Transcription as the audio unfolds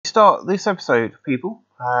start this episode, people,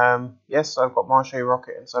 yes, I've got Marshay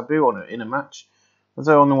Rocket and Sabu on it in a match. There's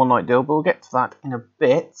only one night deal, but we'll get to that in a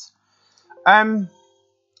bit. Coming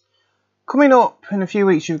up in a few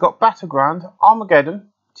weeks, you've got Battleground,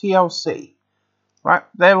 Armageddon, TLC. Right,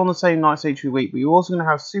 they're on the same nights each week, but you're also going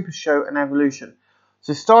to have Super Show and Evolution.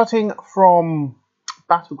 So starting from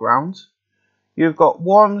Battleground, you've got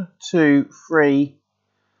 1, 2, 3,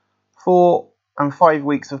 4, and 5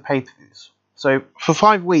 weeks of pay-per-views. So for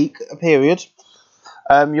 5-week period,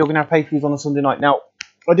 you're going to have pay-per-views on a Sunday night. Now,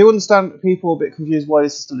 I do understand that people are a bit confused why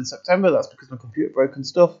this is still in September. That's because my computer broke and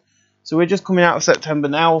stuff. So we're just coming out of September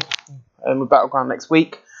now, with Battleground next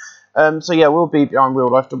week. So yeah, we'll be behind real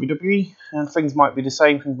life WWE, and things might be the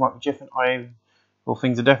same, things might be different. Well,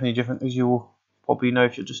 things are definitely different, as you will probably know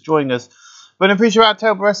if you're just joining us. But I'm pretty sure our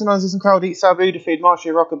Tail Wrestling Isaac and Crowd Eat Sabu defeated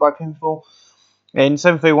Marshay Rocket by pinfall. In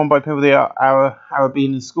 7-3-1 by pinfall, the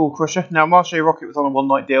Arabian and Skull Crusher. Now, Marshay Rocket was on a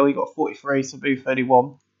one-night deal. He got 43, Sabu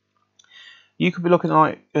 31. You could be looking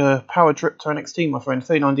at Power Trip to NXT, my friend,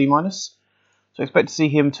 39D minus. So expect to see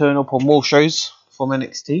him turn up on more shows from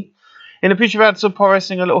NXT. In the future, we had Subpar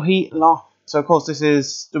Wrestling, a little heat. So, of course, this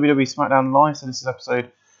is WWE SmackDown Live. So, this is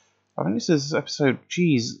episode... I think this is episode...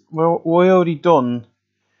 Jeez, we're already done.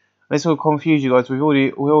 This will confuse you guys. We're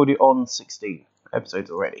already on 16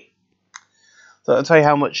 episodes already. So, I'll tell you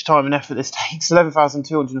how much time and effort this takes.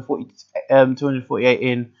 11,248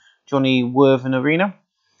 in Johnny Worthen Arena.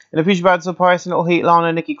 In the future, we had Subpar Wrestling, a little heat.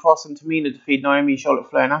 Lana, Nikki Cross, and Tamina defeat Naomi,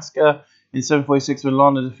 Charlotte Flair, and Asuka. In 7:46, when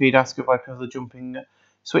Lana defeated Asuka by the jumping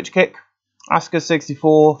switch kick. Asuka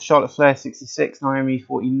 64, Charlotte Flair 66, Naomi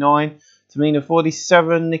 49, Tamina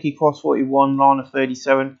 47, Nikki Cross 41, Lana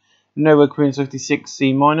 37, Noah Queen 56,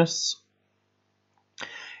 C minus.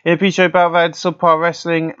 In the pre-show battle, had Subpar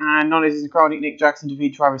Wrestling and non-existent crowd Nick Jackson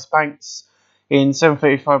defeat Travis Banks in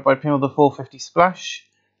 7:35 by pinfall, the 450 splash.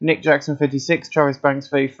 Nick Jackson 56, Travis Banks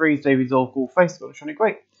 33, David Zorkul face got a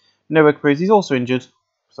great. Noah Cruz, he's also injured,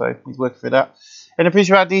 so he's working for that. In the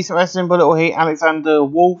pre-show, had decent wrestling, but little heat. Alexander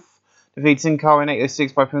Wolf defeats Sin Cara in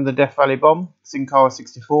 8:06 by pinning the Death Valley Bomb. Sin Cara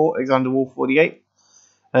 64, Alexander Wolf 48.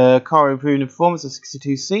 Cara improving the performance of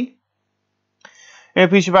 62C. In a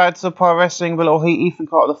piece about Subpar Wrestling, but little heat. Ethan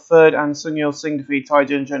Carter III and Sun Yul Singh defeat Ty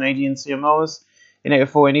Junja and Adrian Siomalas. In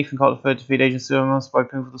 8:04, and Ethan Carter III defeat Adrian Siomalas by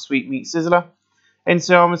pinning for the Sweet Meat Sizzler. In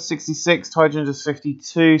Siomalas 66, Ty Junja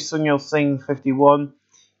 52, Sun Yul Singh 51,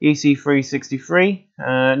 EC3 63.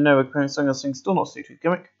 No, Sun Yul Singh still not suited with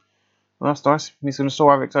gimmick. Well, that's nice. He's going to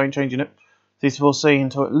store Havoc, so I ain't changing it. So we'll see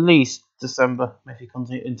until at least December, if he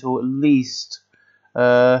comes until at least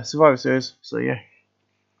Survivor Series. So yeah.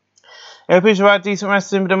 Appears to have decent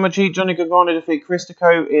wrestling, but then Majid Johnny Gargano defeat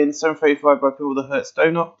Christico in 7:35 by people with a Hurts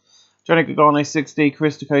Donut. Johnny Gargano 60,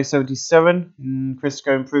 Christico 77.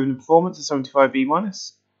 Christico improving the performance at 75B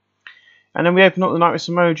minus. And then we open up the night with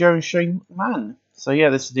Samoa Joe and Shane McMahon. So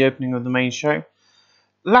yeah, this is the opening of the main show.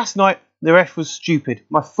 Last night, the ref was stupid.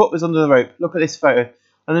 My foot was under the rope. Look at this photo.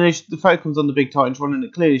 And then the photo comes on the big Titantron and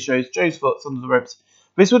it clearly shows Joe's foot's under the ropes.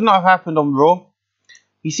 This would not have happened on Raw.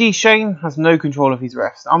 You see, Shane has no control of his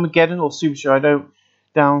refs. Armageddon or Super Show,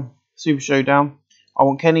 Super Showdown. I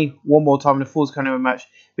want Kenny one more time in a Falls Count match.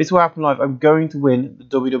 This will happen live. I'm going to win the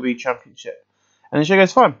WWE Championship. And the show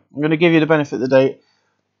goes, fine. I'm going to give you the benefit of the day.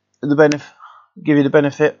 Give you the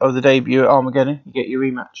benefit of the debut at Armageddon. You get your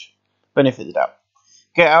rematch. Benefit of the doubt.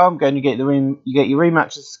 Get Armageddon, you get your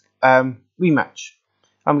rematch. Rematch.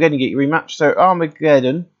 Armageddon, you get your rematch. So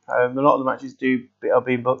Armageddon, a lot of the matches are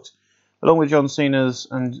being booked, along with John Cena's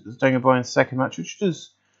and Daniel Bryan's second match, which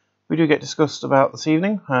we do get discussed about this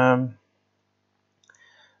evening.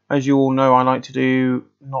 As you all know, I like to do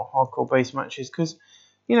not hardcore based matches because,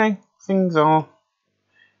 you know, things are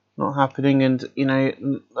not happening, and you know,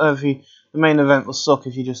 the main event will suck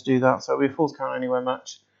if you just do that. So it'll be a Falls Count Anywhere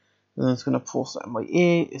match. And then it's going to force that in my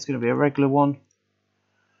ear. It's going to be a regular one.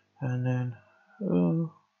 And then,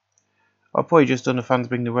 I've probably just done a Fans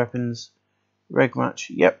Bring the Weapons reg match.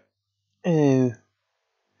 Yep. Even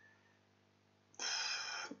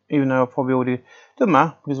though I probably already doesn't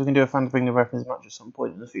matter because we can do a Fans Bring the Weapons match at some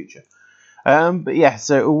point in the future. But yeah,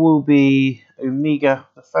 so it will be Omega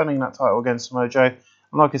defending that title against Samoa Joe.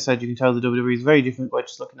 And like I said, you can tell the WWE is very different by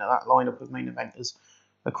just looking at that lineup of main eventers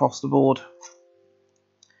across the board.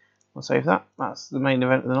 I'll save that. That's the main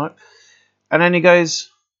event of the night. And then he goes,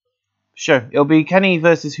 show. It'll be Kenny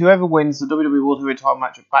versus whoever wins the WWE World Heavyweight title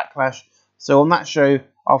match at Backlash. So on that show,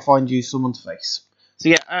 I'll find you someone to face. So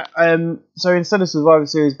yeah, so instead of Survivor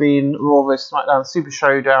Series being Raw vs SmackDown Super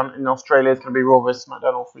Showdown in Australia, it's going to be Raw vs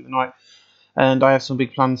SmackDown all through the night. And I have some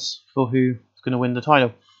big plans for who's going to win the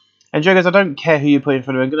title. And Joe goes, I don't care who you put in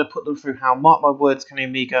front of me. I'm going to put them through hell. Mark my words, Kenny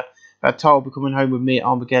Omega. That Tile will be coming home with me at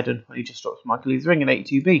Armageddon. And he just drops Michael Lee's ring in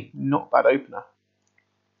 82B. Not a bad opener.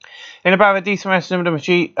 In about a decent wrestling with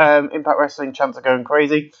Impact Wrestling chants are going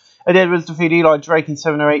crazy. Eddie Edwards defeated Eli Drake in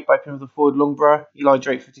 7 or 8 by pin of the Ford Longborough. Eli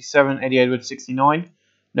Drake 57, Eddie Edwards 69.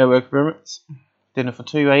 No work agreements. Dinner for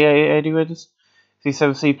 2, Eddie Edwards.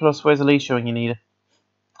 C7C plus, where's Elise showing you need her?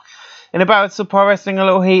 In about Subpar Wrestling, a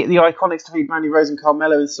little heat, the Iconics defeat Mandy Rose and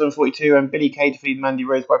Carmella in 7:42, and Billy Kay defeated Mandy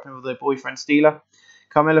Rose by pin of their boyfriend Steeler.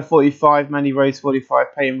 Carmella 45, Mandy Rose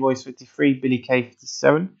 45, Payne Royce 53, Billy Kay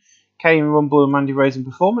 57. Kay in Rumble and Mandy Rose in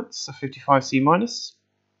Performance, a 55C minus.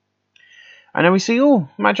 And then we see,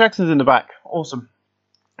 Matt Jackson's in the back. Awesome.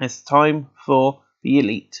 It's time for the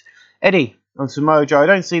Elite. Eddie and Samoa Joe, I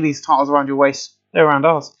don't see these titles around your waist. They're around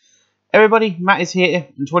ours. Everybody, Matt is here.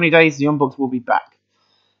 In 20 days, the Unboxed will be back.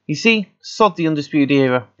 You see, sod the Undisputed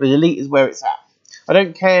Era. The Elite is where it's at. I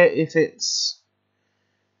don't care if it's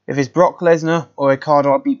Brock Lesnar or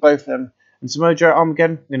Ricardo. I'll beat both of them. And Samoa Joe at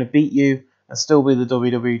Armageddon, I'm going to beat you and still be the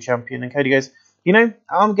WWE Champion. And Cody goes, you know, at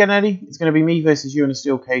Armageddon, Eddie, it's going to be me versus you in a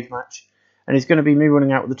steel cage match. And it's going to be me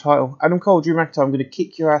running out with the title. Adam Cole, Drew McIntyre, I'm going to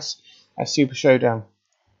kick your ass at Super Showdown.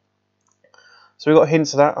 So we got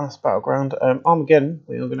hints of that. That's Battleground. Armageddon,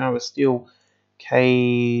 we're going to have a steel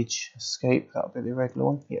cage escape. That'll be the regular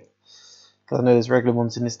one. Yep. Because I know there's regular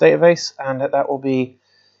ones in this database. And that will be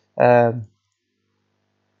Eddie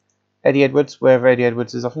Edwards, wherever Eddie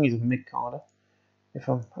Edwards is. I think he's a mid-carder. If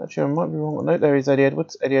I'm actually, I might be wrong. No, there is Eddie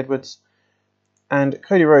Edwards. Eddie Edwards. And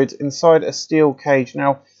Cody Rhodes inside a steel cage.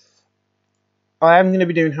 Now, I am going to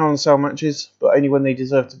be doing Hell in a Cell matches, but only when they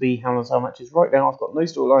deserve to be Hell in a Cell matches. Right now, I've got no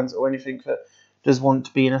storylines or anything that does want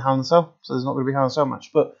to be in a Hell in a Cell, so there's not going to be a Hell in a Cell match.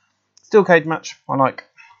 But steel cage match, I like,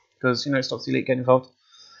 because, you know, it stops the Elite getting involved.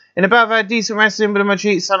 In about that decent wrestling, but in my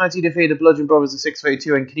cheat, Sanity defeated Bludgeon Brothers at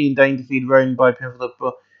 6:32, and Kenny and Dane defeated Rowan by pin for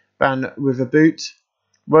the ban with a boot.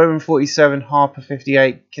 Rowan 47, Harper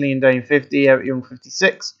 58, Killian Dane 50, Eric Young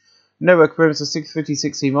 56. No work appearance of 650,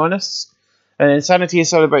 60-. And Insanity is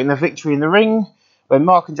celebrating their victory in the ring, when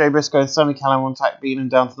Mark and Jay Briscoe and Sami Callihan on tag beating them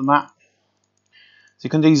down to the mat. So you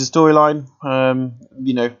can use the storyline,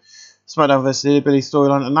 you know, SmackDown versus the Billy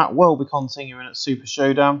storyline, and that will be continuing at Super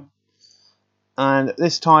Showdown. And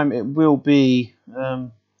this time it will be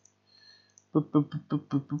have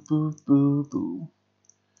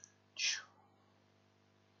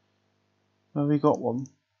we got one?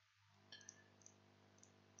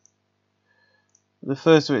 The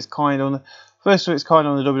first of its kind on the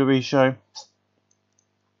WWE show.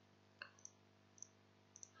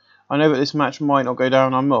 I know that this match might not go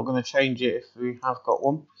down. I'm not going to change it if we have got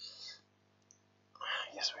one.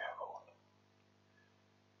 Yes, we have got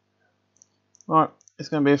one. Right, it's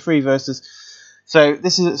going to be a 3 versus. So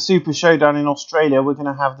this is at Super Showdown in Australia. We're going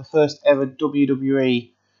to have the first ever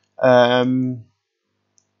WWE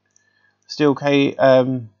Steel K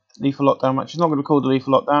Lethal Lockdown match. It's not going to be called the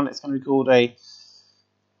Lethal Lockdown. It's going to be called a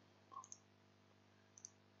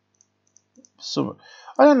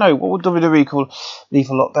I don't know, what would WWE call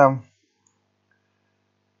Lethal Lockdown?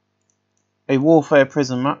 A Warfare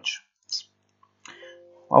Prison match.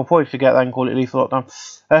 I'll probably forget that and call it Lethal Lockdown.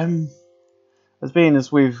 As being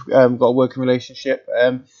as we've got a working relationship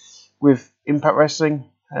with Impact Wrestling,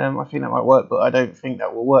 I think that might work, but I don't think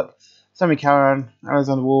that will work. Sami Callihan,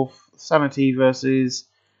 Alexander Wolf, Sanity versus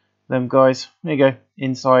them guys. There you go.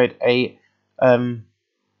 Inside a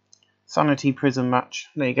Sanity Prison match.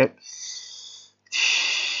 There you go.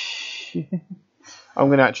 I'm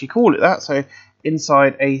going to actually call it that. So,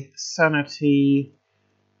 inside a Sanity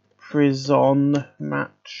Prison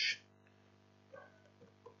match.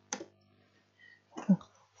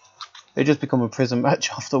 They just become a prison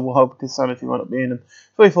match after a while because Sanity might not be in them.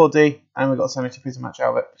 34D, and we've got a Sanity Prison match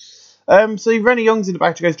out of it. So, Renee Young's in the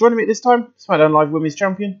back. She goes, joining me at this time, SmackDown Live Women's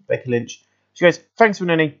Champion, Becky Lynch. She goes, thanks for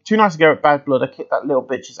Renee. 2 nights ago at Bad Blood, I kicked that little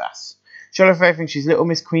bitch's ass. Charlotte Flair thinks she's Little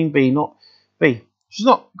Miss Queen Bee, not B. She's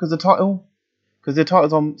not, because the title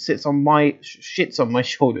shits on my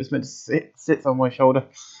shoulder. It's meant to sits on my shoulder.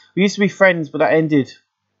 We used to be friends, but that ended.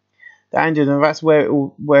 And that's where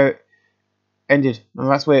it ended, and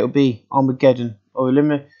that's where it'll be. Armageddon or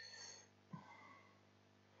eliminate.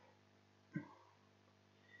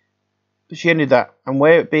 But she ended that, and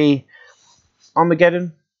where it be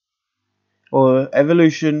Armageddon or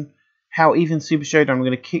Evolution, how even Super Showdown, I'm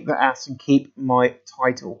going to kick that ass and keep my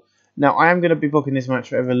title. Now, I am going to be booking this match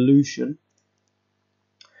for Evolution.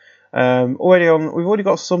 We've already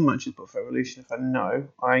got some matches booked for Evolution, if I know.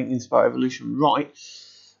 I ain't inspired Evolution right.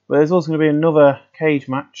 But there's also going to be another cage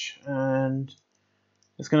match. And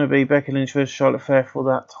It's going to be Becky Lynch versus Charlotte Flair for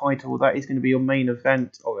that title. That is going to be your main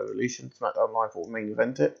event of Evolution. SmackDown Live will main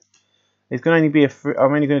event it. It's going to only be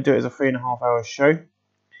I'm only going to do it as a 3.5 hour show.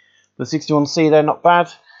 The 61C, they're not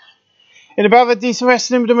bad. In about the decent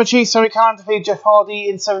wrestling, with Chief, Sammy Callahan defeated Jeff Hardy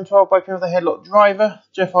in 7-12 by pin with a headlock driver.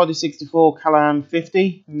 Jeff Hardy 64, Callahan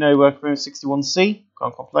 50. No work for him 61C.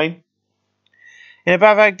 Can't complain. In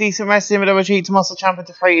about that decent wrestling, with Chief, Tommaso Ciampa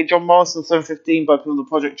defeated John Morrison 7-15 by pin with the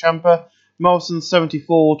Project Ciampa. Morrison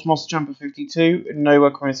 74, Tommaso Ciampa 52. No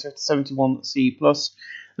work for him 71C+. And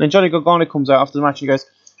then Johnny Gargano comes out after the match and he goes,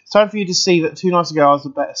 "It's time for you to see that 2 nights ago I was the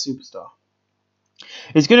better superstar.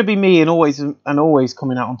 It's going to be me and always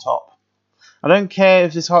coming out on top. I don't care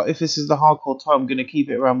if this is the hardcore title. I'm going to keep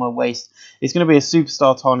it around my waist. It's going to be a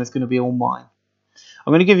superstar title and it's going to be all mine.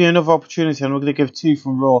 I'm going to give you another opportunity and I'm going to give 2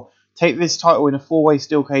 from Raw. Take this title in a 4-way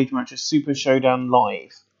steel cage match at Super Showdown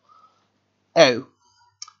Live." Oh.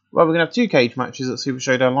 Well, we're going to have 2 cage matches at Super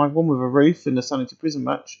Showdown Live. One with a roof in the Sanity Prison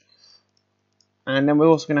match. And then we're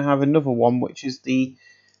also going to have another one which is the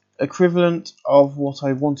equivalent of what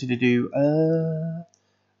I wanted to do.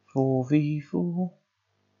 4v4.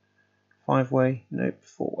 5-way, nope,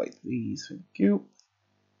 4-way please, thank you.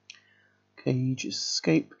 Cage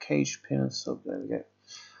escape, cage pin and sub, there we go.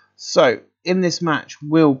 So, in this match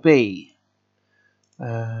will be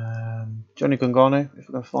Johnny Gargano, if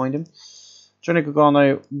we can find him. Johnny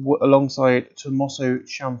Gargano alongside Tommaso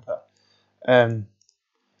Ciampa.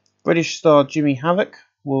 British star Jimmy Havoc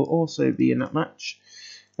will also be in that match,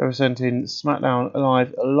 representing SmackDown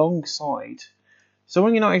Live alongside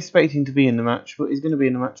someone you're not expecting to be in the match, but he's going to be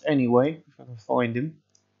in the match anyway, if I can find him.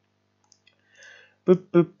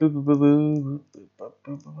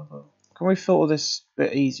 Can we filter this a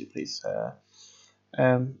bit easier, please?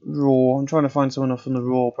 Raw. I'm trying to find someone off on the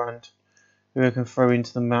Raw brand who I can throw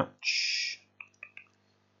into the match.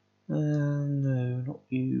 No, not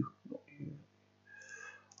you. Not you.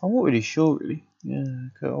 I'm not really sure, really. Yeah,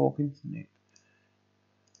 Kurt Hawkins. Nope.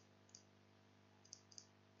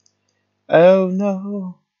 Oh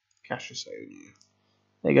no, Cassius Ohno.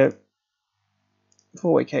 There you go.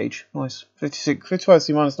 4-way cage, nice.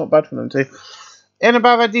 55C minus, not bad for them too. In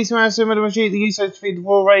about that decent amount of similar machine, the Usos defeated the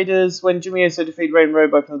Raw Raiders when Jimmy Uso defeated Raven Road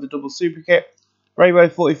by another double super kick. Ray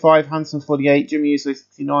 45, Hanson 48, Jimmy Uso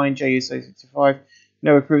 69, Jey Uso 65.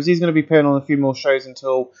 No approves. He's going to be playing on a few more shows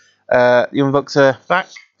until the Young Bucks are back.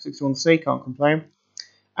 61C, can't complain.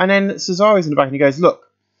 And then Cesaro's in the back and he goes, "Look.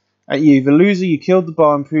 At you, the loser, you killed the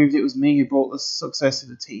bar and proved it was me who brought the success to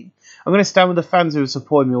the team. I'm going to stand with the fans who have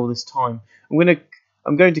supported me all this time.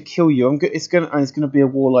 I'm going to kill you. It's going to be a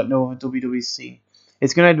war like no other WWE's seen.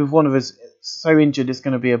 It's going to end with one of us so injured it's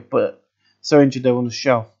going to be so injured they're on the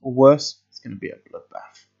shelf, or worse, it's going to be a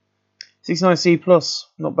bloodbath." 69C plus,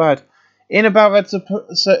 not bad. In about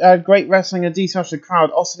that, great wrestling and decent the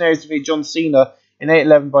crowd. Austin Aries defeated John Cena in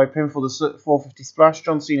 8-11 by pinfall the 450 splash.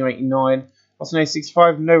 John Cena 89. Austin Aries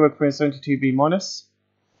 65, no work 72B minus.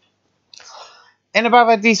 In about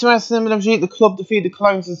that decent wrestling, the club defeated the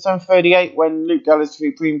Clones in 7:38 when Luke Gallows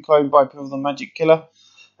defeated Primo Clone by pin of the Magic Killer.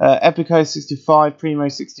 Epico 65, Primo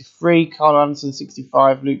 63, Carl Anderson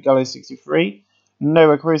 65, Luke Gallows 63. No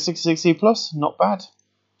work 66C plus, not bad.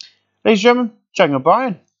 Ladies and gentlemen, Daniel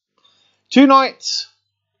Bryan. 2 nights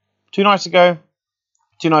ago,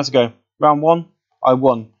 round 1, I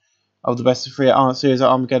won of the best of 3 series at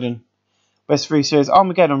Armageddon. Best 3 series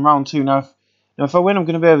Armageddon round 2 now. If I win, I'm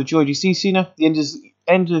going to be overjoyed. You see, Cena, the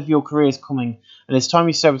end of your career is coming, and it's time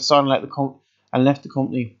you stepped aside and left the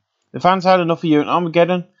company. The fans had enough of you in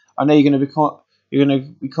Armageddon. I know you're going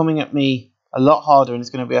to be coming at me a lot harder, and it's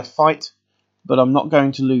going to be a fight, but I'm not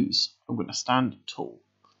going to lose. I'm going to stand tall.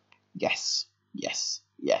 Yes, yes,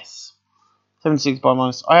 yes. 76 by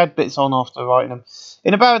minus. I had bits on after writing them.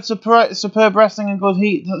 In about superb wrestling and good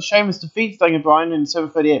heat, Sheamus defeats Daniel Bryan in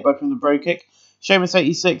 7:38 by the bro kick. Sheamus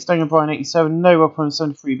 86, Daniel Bryan 87, no up on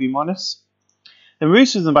 73B minus. Then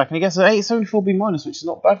Russo's in the back and he gets an 874B minus, which is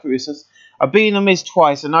not bad for Russo's. I've beaten The Miz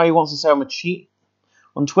twice and now he wants to say I'm a cheat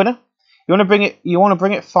on Twitter. You want to bring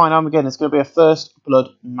it? Fine, Armageddon. It's going to be a first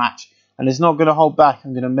blood match. And it's not going to hold back.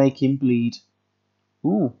 I'm going to make him bleed.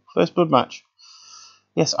 Ooh, first blood match.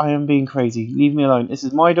 Yes, I am being crazy. Leave me alone. This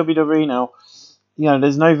is my WWE now. You know,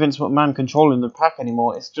 there's no Vince McMahon controlling the pack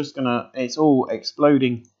anymore. It's just it's all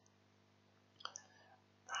exploding.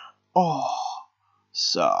 Awesome.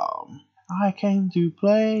 I came to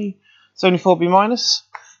play. 74B minus.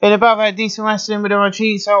 In about that decent wrestling with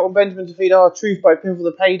cheese, Shelton Benjamin defeated R-Truth by pinfall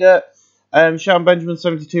the pay dirt. Shelton Benjamin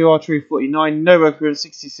 72, R-Truth 49, no work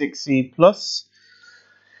 66C plus.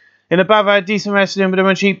 In about that decent wrestling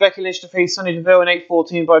with cheap, Becky Lynch defeats Sonya Deville in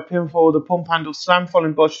 8-14 by pinfall the pump handle slam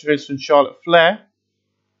following botch from Charlotte Flair.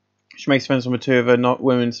 which makes sense from a 2 of her not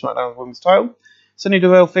women's SmackDown women's title. Sonya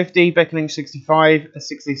Deville 50, Becky Lynch 65, a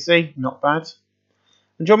 60C, not bad.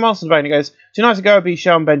 And John Morrison's back and he goes, 2 nights ago I beat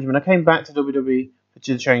Shelton Benjamin. I came back to WWE for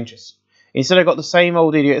 2 changes. Instead I got the same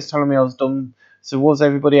old idiots telling me I was dumb, so was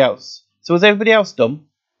everybody else. So was everybody else dumb?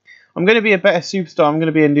 I'm going to be a better superstar. I'm going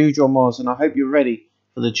to be a new John Morrison. I hope you're ready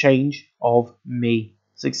for the change of me.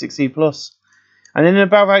 660 plus. And then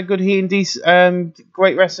about that good heat and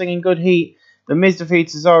great wrestling in good heat. The Miz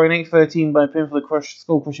defeats Cesaro in 8:13 by a pin for the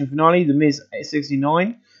skull-crushing finale. The Miz at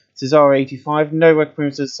 69, Cesaro 85. No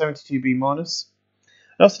recognition says 72B minus.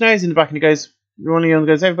 Austin Aries in the back and he goes, Ronnie on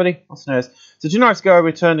goes, everybody, Austin Aries. So 2 nights ago I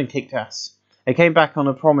returned and kicked ass. I came back on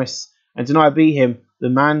a promise, and tonight I beat him, the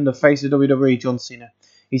man, the face of WWE, John Cena.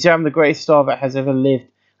 He said I'm the greatest star that has ever lived,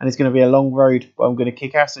 and it's going to be a long road, but I'm going to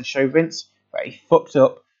kick ass and show Vince that he fucked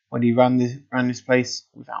up when he ran this place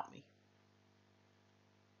without me.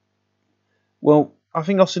 Well, I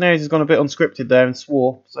think Austin Aries has gone a bit unscripted there and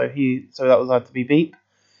swore, so that was had to be beat.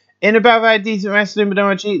 In about that decent wrestling, but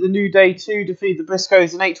don't cheat. The New Day 2 defeat the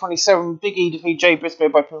Briscoes in 8:27. Big E defeat Jay Briscoe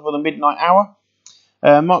by pin for the midnight hour.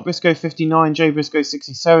 Mark Briscoe 59, Jay Briscoe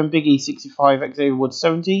 67, Big E 65, Xavier Woods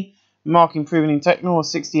 70. Mark improving in technical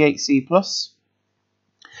 68C plus.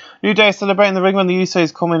 New Day is celebrating the ring when the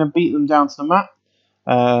Usos come in and beat them down to the mat.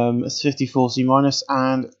 It's 54C minus,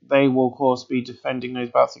 and they will of course be defending those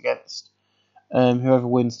belts against whoever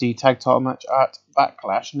wins the tag title match at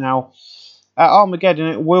Backlash. Now, at Armageddon,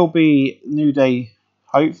 it will be New Day.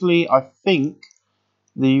 Hopefully, I think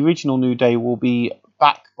the original New Day will be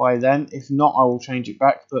back by then. If not, I will change it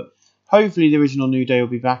back. But hopefully, the original New Day will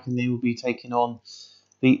be back, and they will be taking on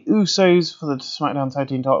the Usos for the SmackDown Tag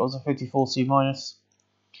Team titles at 54C minus.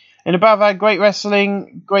 In about that, great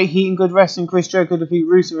wrestling, great heat and good wrestling. Chris Jericho defeat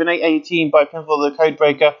Rusev in 8:18 by pinfall of the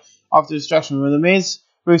Codebreaker after distraction with The Miz.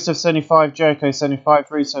 Rusev 75, Jericho 75,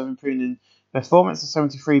 Rusev improving in performance at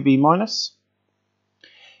 73B minus.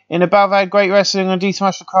 In about that, great wrestling and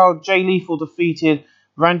D-Smash the crowd. Jay Lethal defeated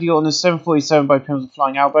Randy Orton at 7:47 by pinfall of the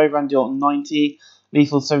Flying Elbow. Randy Orton 90,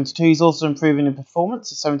 Lethal 72. He's also improving in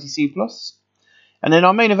performance at 70C plus. And then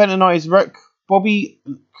our main event tonight is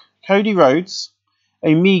Cody Rhodes,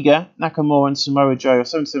 Omega, Nakamura and Samoa Joe,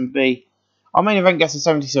 77B. Our main event gets a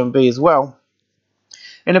 77B as well.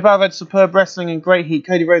 In about that, superb wrestling and great heat,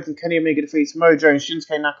 Cody Rhodes and Kenny Omega defeat Samoa Joe and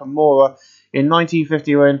Shinsuke Nakamura in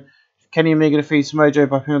 1950 when Kenny Omega defeats Samoa Joe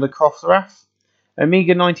by pin of the Cross Wrath.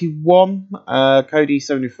 Omega 91, Cody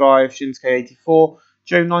 75, Shinsuke 84,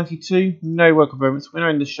 Joe 92. No work moments. We're going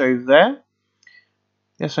to end the show there.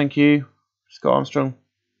 Yes, thank you, Scott Armstrong.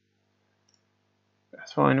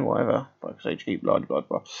 That's fine, whatever. Backstage keep blah blah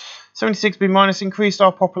blah. 76B minus increased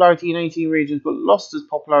our popularity in 18 regions, but lost its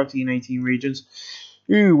popularity in 18 regions.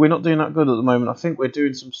 Ooh, we're not doing that good at the moment. I think we're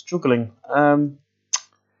doing some struggling.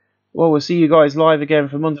 Well, we'll see you guys live again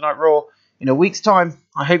for Monday Night Raw in a week's time.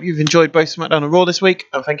 I hope you've enjoyed both SmackDown and Raw this week,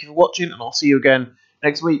 and thank you for watching, and I'll see you again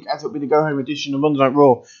next week as it'll be the go-home edition of Monday Night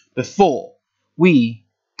Raw before we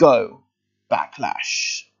go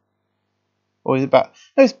Backlash. Or is it No,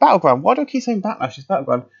 it's Battleground. Why do I keep saying Backlash? It's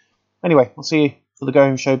Battleground. Anyway, I'll see you for the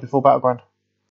go-home show before Battleground.